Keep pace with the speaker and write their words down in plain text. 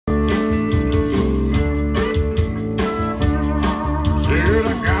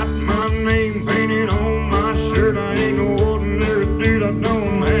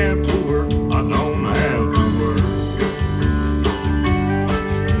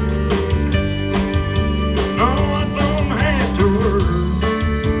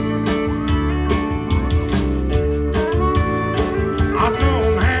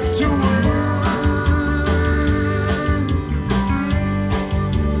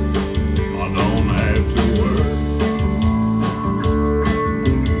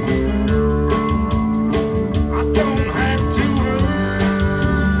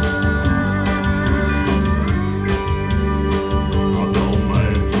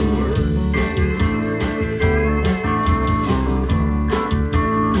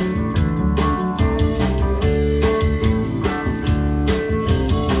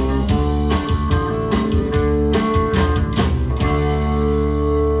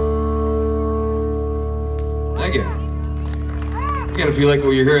again, if you like what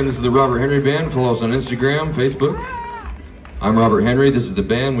you're hearing, this is the Robert Henry Band. Follow us on Instagram, Facebook. I'm Robert Henry. This is the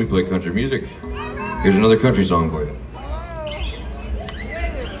band. We play country music. Here's another country song for you.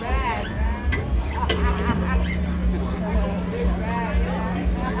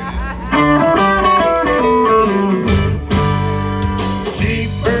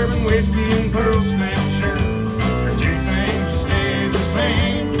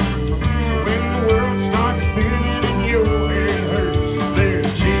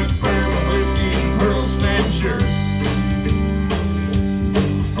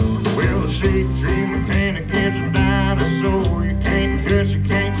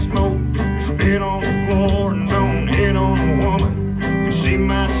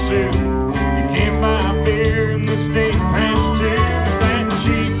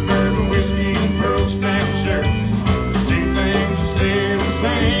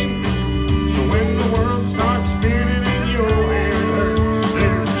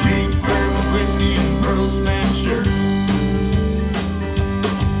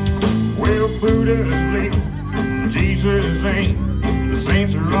 Jesus ain't. The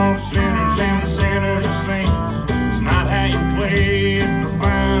saints are all sinners and the sinners are saints. It's not how you play, it's the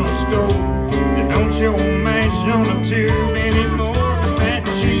final score. They don't show mash on the tube anymore. That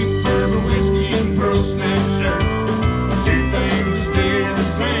cheap bourbon whiskey and pearl snap shirts, two things that stay the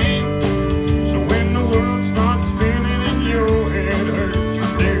same. So when the world starts spinning and your head hurts,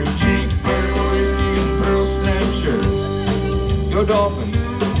 there's cheap bourbon whiskey and pearl snap shirts. Go Dolphins!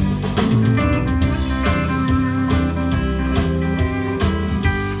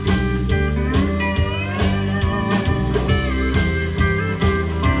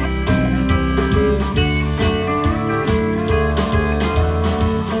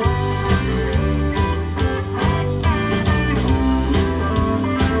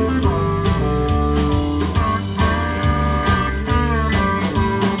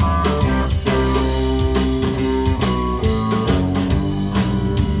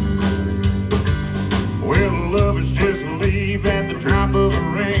 At the drop of a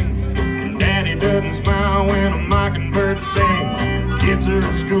ring, and daddy doesn't smile when a mockingbird sings. Kids are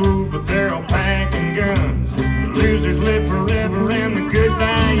at school, but they're all packing guns. The losers live forever and the good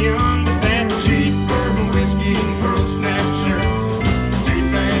die young. But that cheap bourbon whiskey and pearl snap shirts, two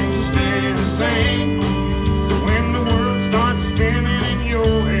things that stay the same. So when the world starts spinning and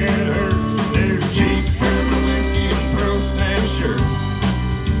your head hurts, there's cheap bourbon whiskey and pearl snap shirts.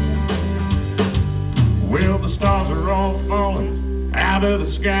 Well, the stars are all falling out of the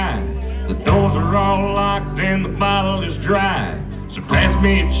sky. The doors are all locked and the bottle is dry. So pass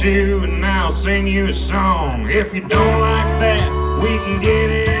me a chew and I'll sing you a song. If you don't like that, we can get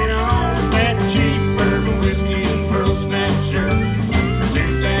it on. That cheap bourbon whiskey and pearl snap shirts,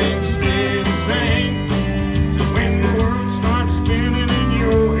 two things stay the same. So when the world starts spinning and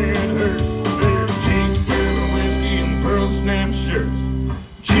your head hurts, there's cheap bourbon whiskey and pearl snap shirts,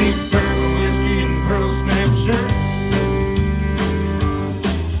 cheap bourbon whiskey and pearl snap shirts.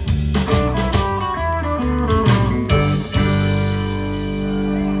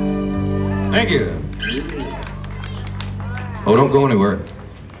 Thank you. Oh, don't go anywhere.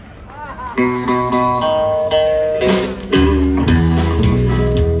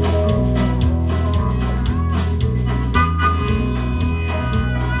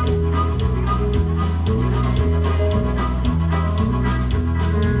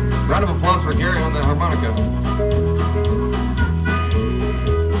 Round of applause for Gary on the harmonica.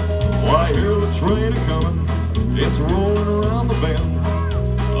 Well, I hear the train a-comin', it's rolling around the bend.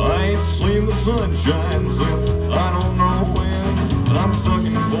 I ain't seen the sunshine since I don't know when. I'm stuck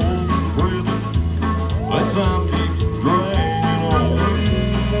in Folsom prison, that time keeps dragging on.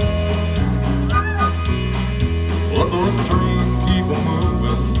 But those trains keep on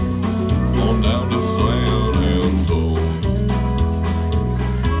moving, going down to San Antone.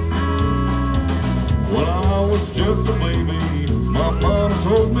 When I was just a baby, my mom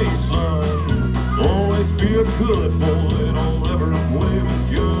told me, son, always be a good boy, don't ever play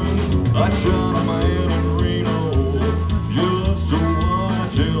with guns. I shot a man in Reno just to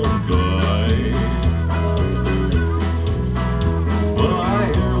watch him die. But I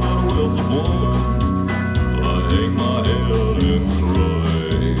hear that Wilson won, I hang my head and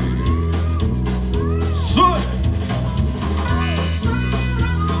cry. Son!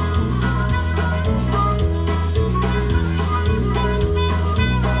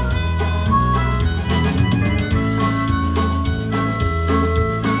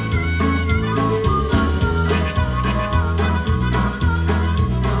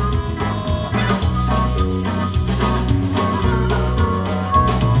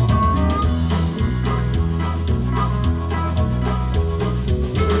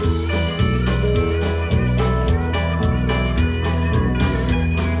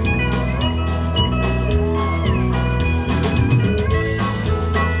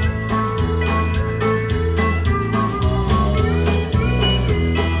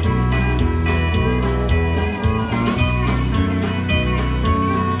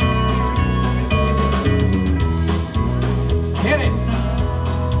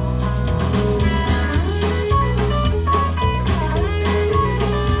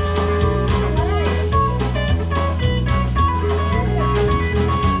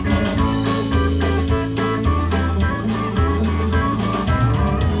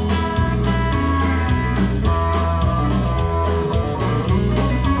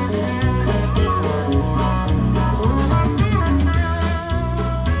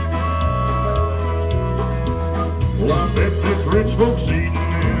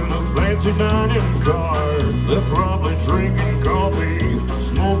 fancy dining car. They're probably drinking coffee,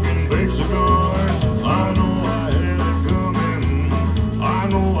 smoking big cigars. I know I had it coming, I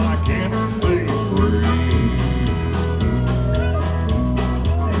know I can't be free.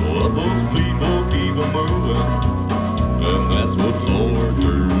 But those people keep on moving, and that's what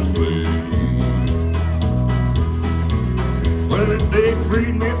tortures me. Well, if they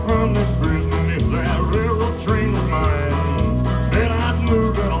freed me from this prison, if that railroad train was mine, then I'd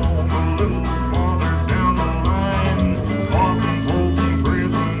move it on a little farther down the line. Far from Folsom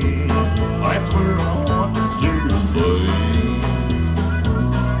Prison, that's where I want to stay.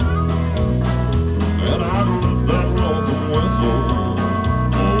 And I'd let that lonesome whistle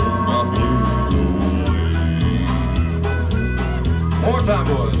blow my blues away. More time,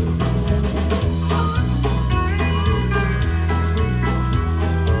 boys.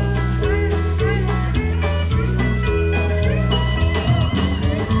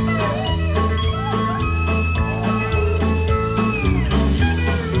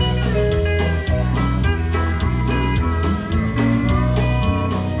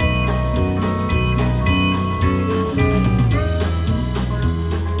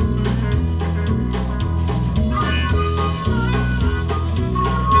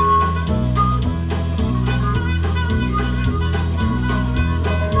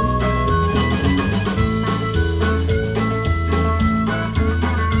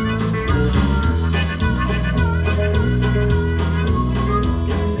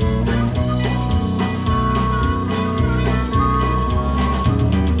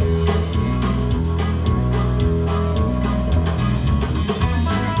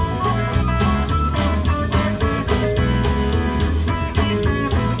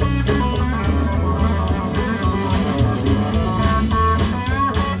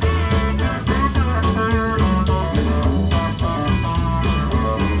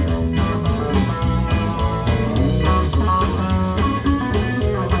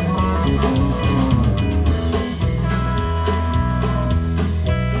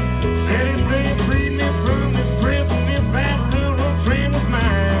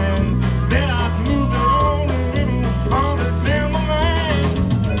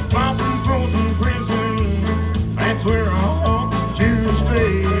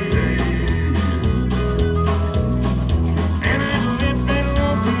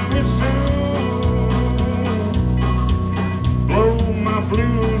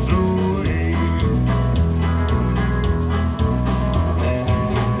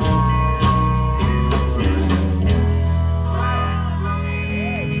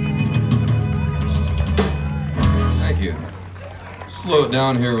 Slow it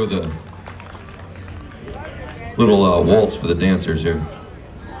down here with a little waltz for the dancers here.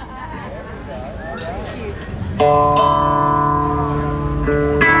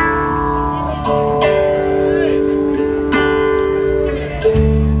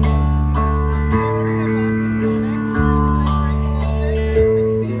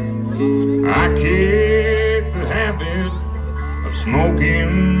 I kicked the habit of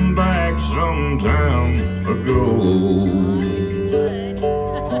smoking back some time ago.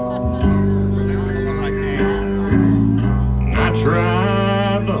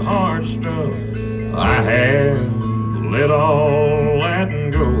 Tried the hard stuff, I had let all that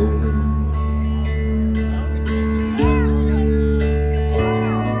go.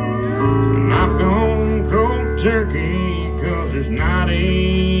 And I've gone cold turkey, 'cause there's not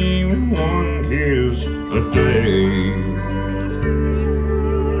even one kiss a day.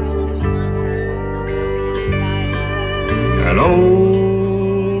 And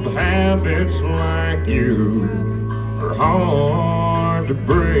old habits like you are hard to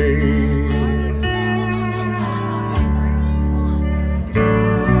break.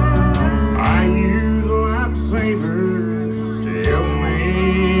 I use a lifesaver to help me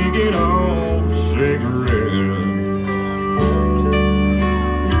get off the cigarette.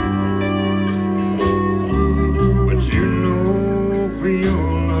 But you know, for your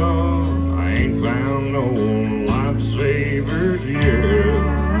love, I ain't found no lifesavers yet.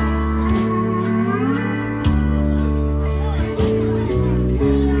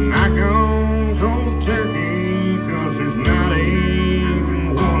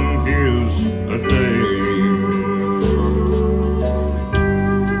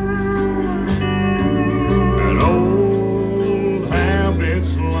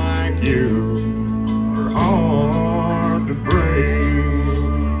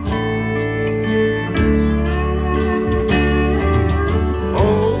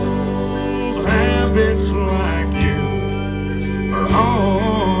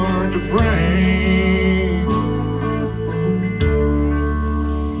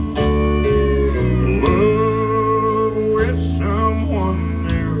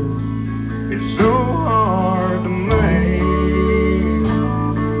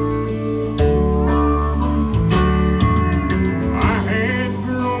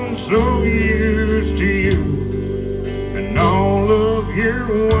 so used to you and all of your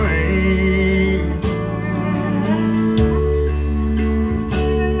ways.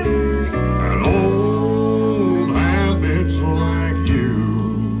 And old habits like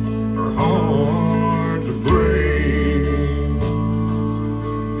you are hard to break.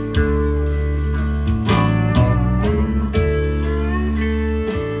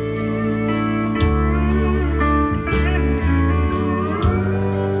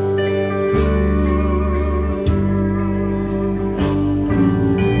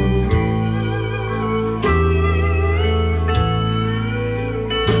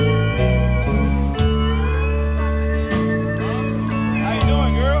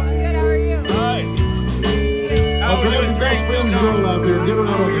 Girl out there, get her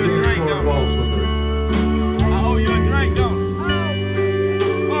out on the dance floor and waltz with her. I owe you a drink, don't I?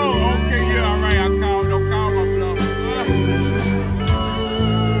 Oh, okay, yeah, all right. Don't call my bluff.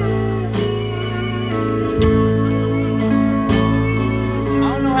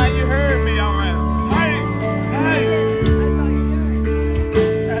 I don't know how you heard me, all right. Hey!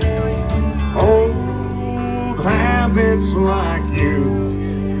 Old habits like you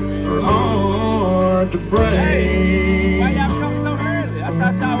are hard to break. Hey, why y'all come so early? I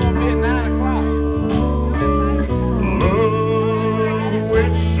thought y'all were gonna be at 9 o'clock. Love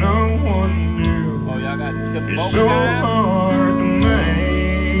with someone new Oh, y'all got some is boat so time? hard to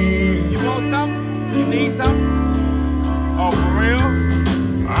make. You want something? You need something? Oh, for real?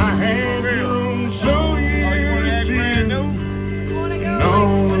 I had grown so Oh, you want to used act to brand you new? and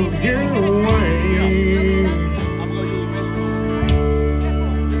all of your ways. I'm gonna use this.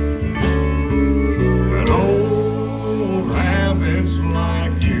 And old habits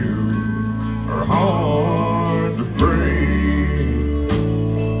like you are hard to break.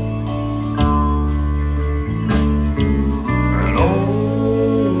 And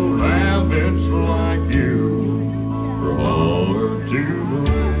old habits like you are hard to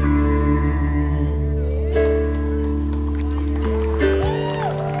break.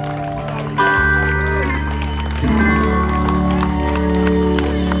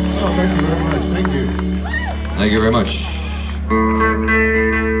 Oh, thank you very much. Thank you. Thank you very much.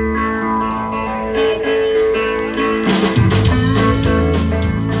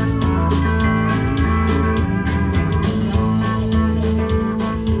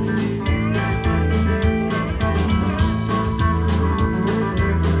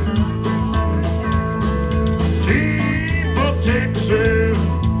 T for Texas,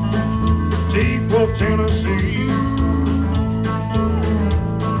 T for Tennessee.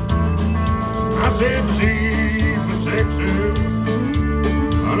 I said T for Texas,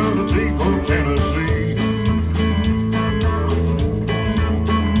 another T for Tennessee.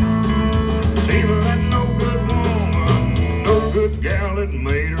 See that no good woman, no good gal that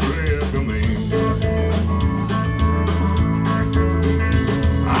made her recommend.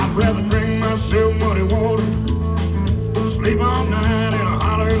 I'd rather drink myself muddy water, sleep all night in a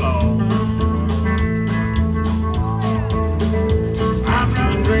holler log. I'd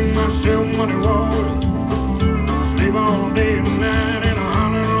rather drink myself muddy water, sleep all day and night in a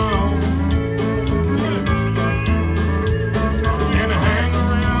holler log, and to hang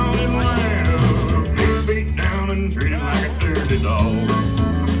around Atlanta, be beat down and treated like a dirty dog.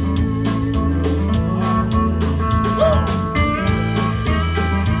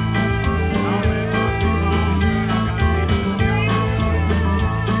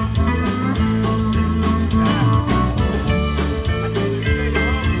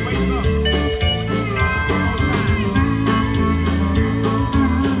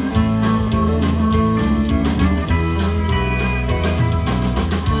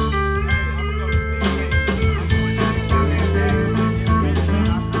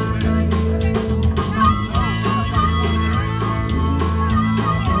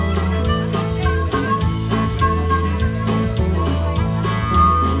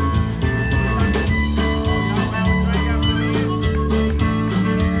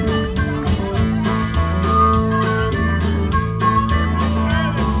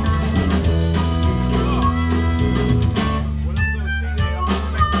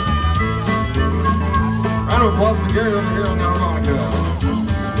 Round of applause for Gary over here on the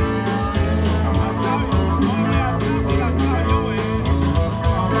harmonica.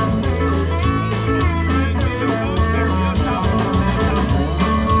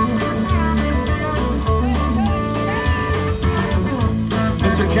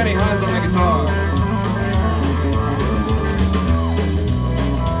 Mr. Kenny Hines on the guitar.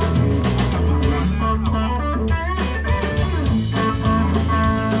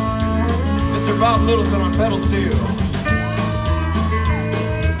 Mr. Bob Littleton on pedal steel.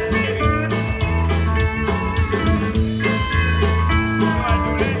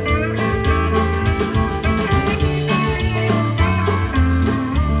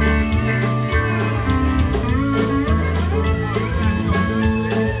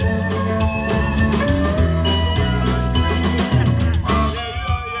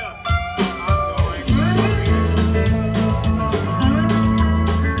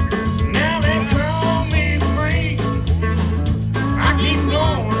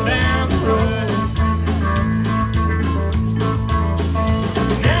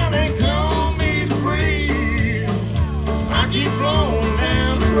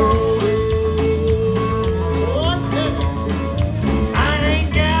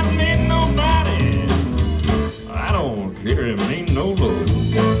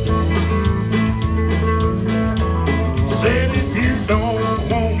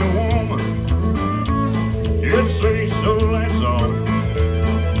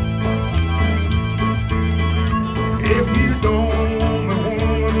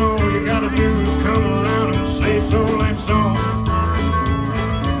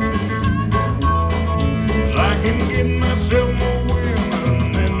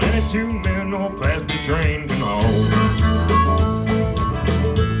 two men no past the train can hold.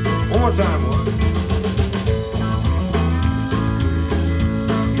 One more time, one.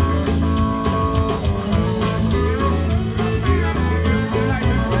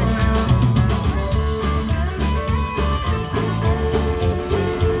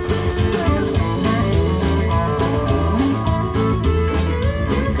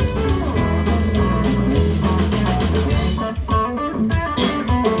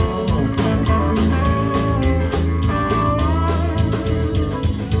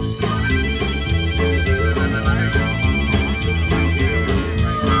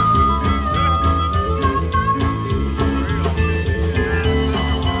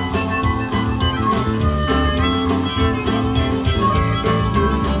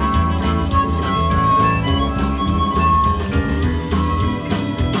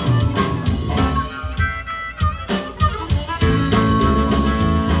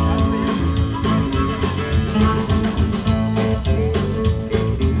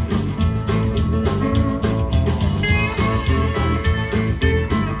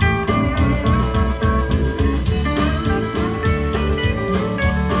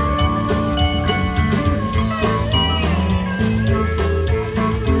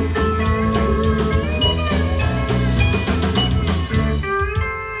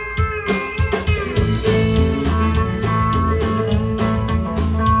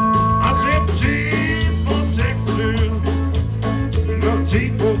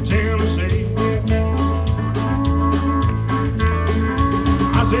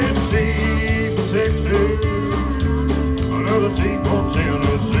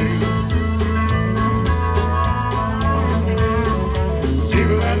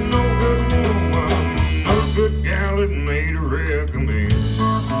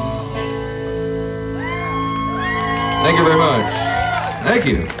 Thank you very much. Thank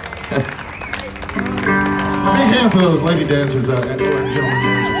you. A big hand for those lady dancers out there, gentlemen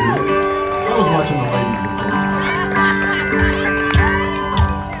dancers. I was watching the ladies, of course.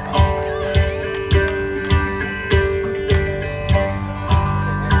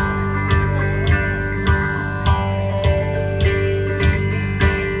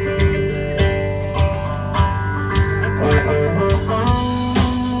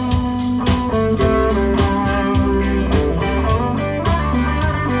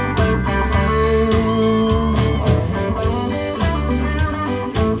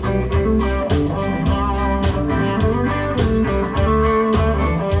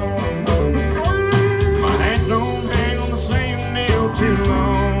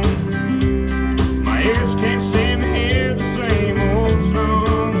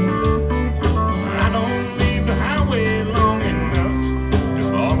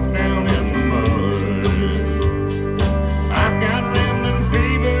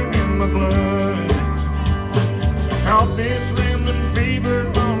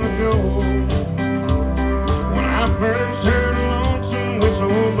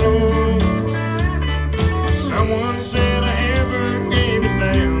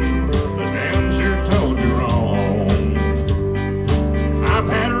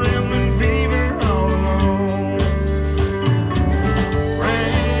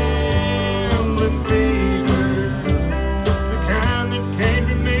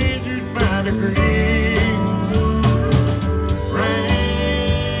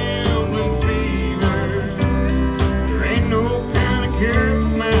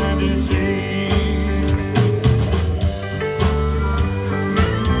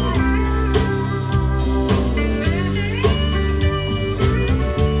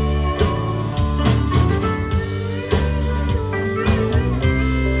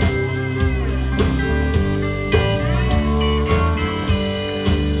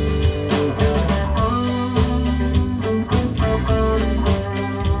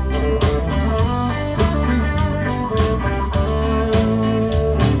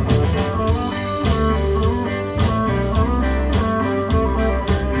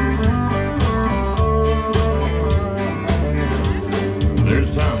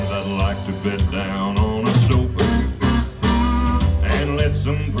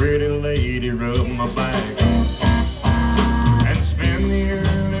 Some pretty lady rub my back and spend the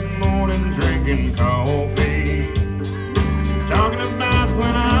early morning drinking coffee, talking about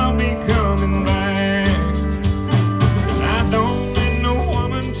when I'll be coming back. 'Cause I don't let no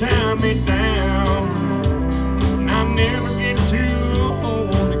woman tie me down, and I never get too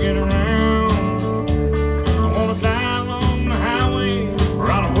old to get around. I wanna die along the highway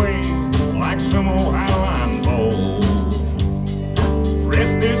right away like some old highline pole.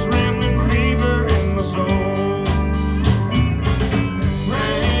 Rest this rambling fever in my soul.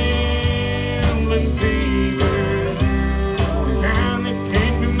 Rambling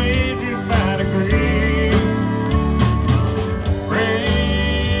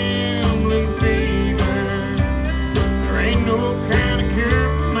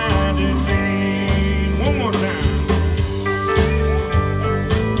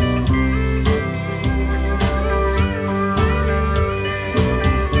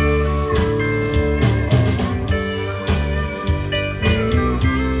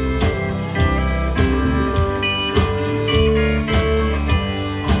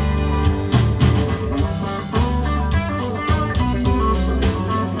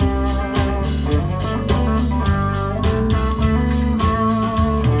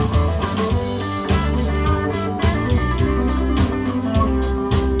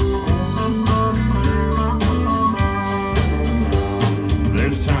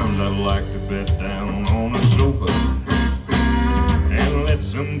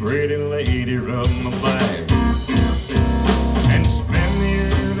some pretty lady rub my back and spend the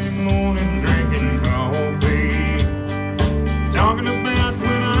early morning drinking coffee, talking about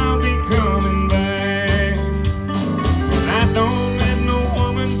when I'll be coming back. 'Cause I don't let no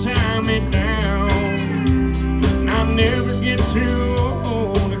woman tie me down, and I never get too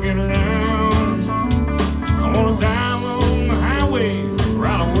old to get around. I wanna die on the highway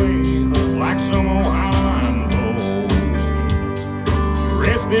right away, like some old highline blow.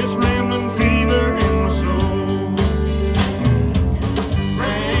 Rest this rambling fever in my soul.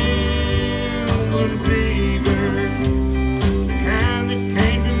 Rambling fever, the kind that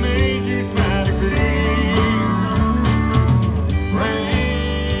can't be measured by degrees.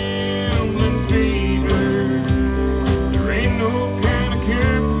 Rambling fever, there ain't no kind of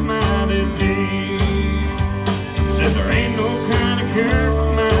cure for my disease. Said there ain't no kind of cure for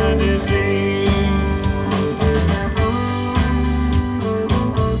my disease.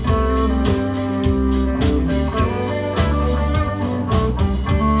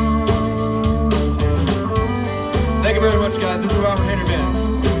 Thank you very much, guys. This is the Robert Henry Band.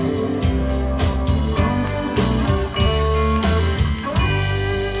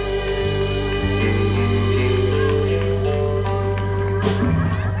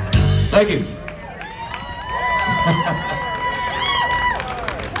 Thank you.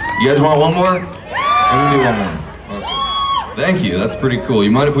 You guys want one more? I'm gonna do one more. Okay. Thank you. That's pretty cool.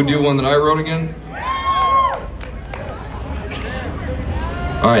 You mind if we do one that I wrote again?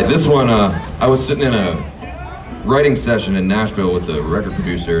 All right. This one, I was sitting in a writing session in Nashville with the record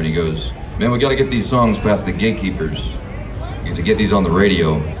producer, and he goes, "Man, we got to get these songs past the gatekeepers. To get these on the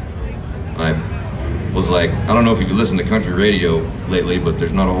radio." I was like, I don't know if you've listened to country radio lately, but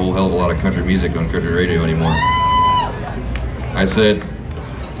there's not a whole hell of a lot of country music on country radio anymore. I said,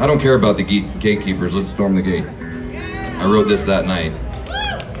 I don't care about the gatekeepers, let's storm the gate. I wrote this that night.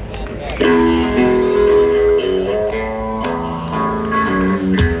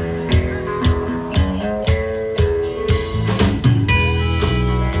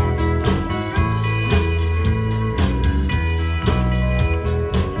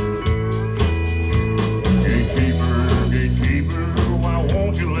 Gatekeeper, why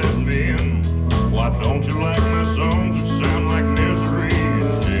won't you let me in? Why don't you like my songs that sound like misery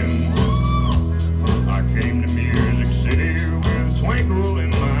and din? I came to Music City with a twinkle in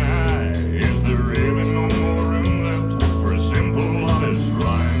my eye. Is there really no more room left for a simple, honest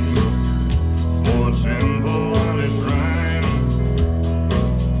rhyme? For a simple, honest rhyme.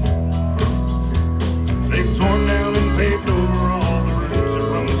 They've torn down and paved over all the roots that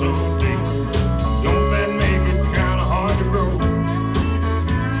run so deep. Don't that make it kinda hard to grow?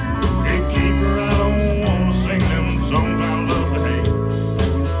 Gatekeeper, I don't wanna sing them songs I love to hate.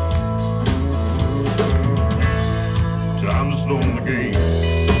 Time to storm the gate.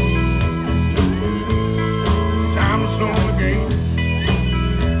 Time to storm the gate.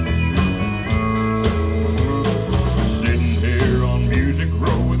 Sitting here on Music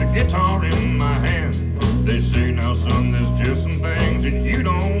Row with a guitar in my hand. They say, now son, there's just some things that you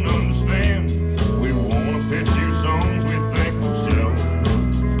don't understand. We wanna pitch you songs we think will sell.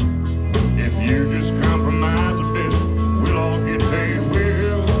 If you just compromise a bit, we'll all get paid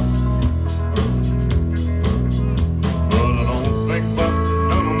well. But I don't think Buck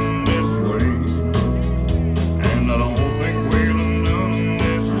done 'em this way, and I don't think Whelan done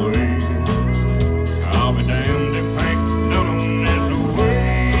this way. I'll be damned if Hank done 'em this way.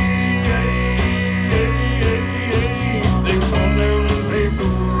 They've torn down and paved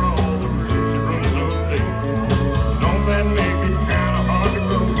over all the roots that run so deep. Don't that make it kinda hard to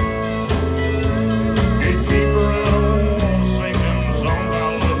grow? Gatekeeper, I don't wanna sing them songs I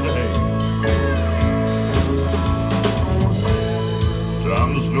love to hate.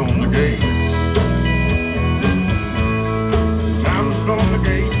 Time to storm the gate. Time to storm the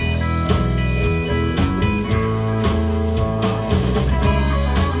gate.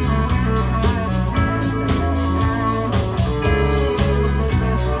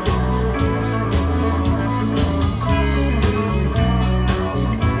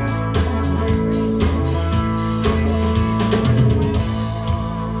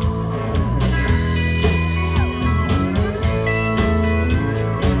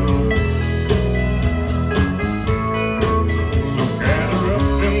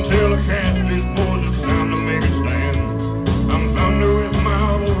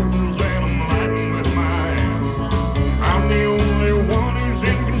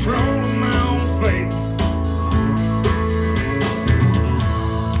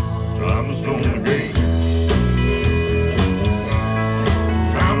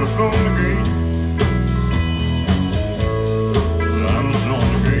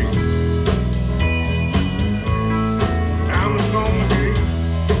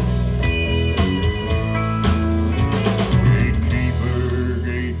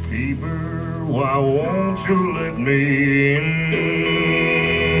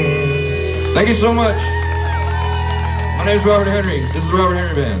 Thank you so much. My name is Robert Henry. This is the Robert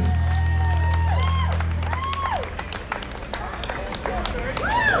Henry Band.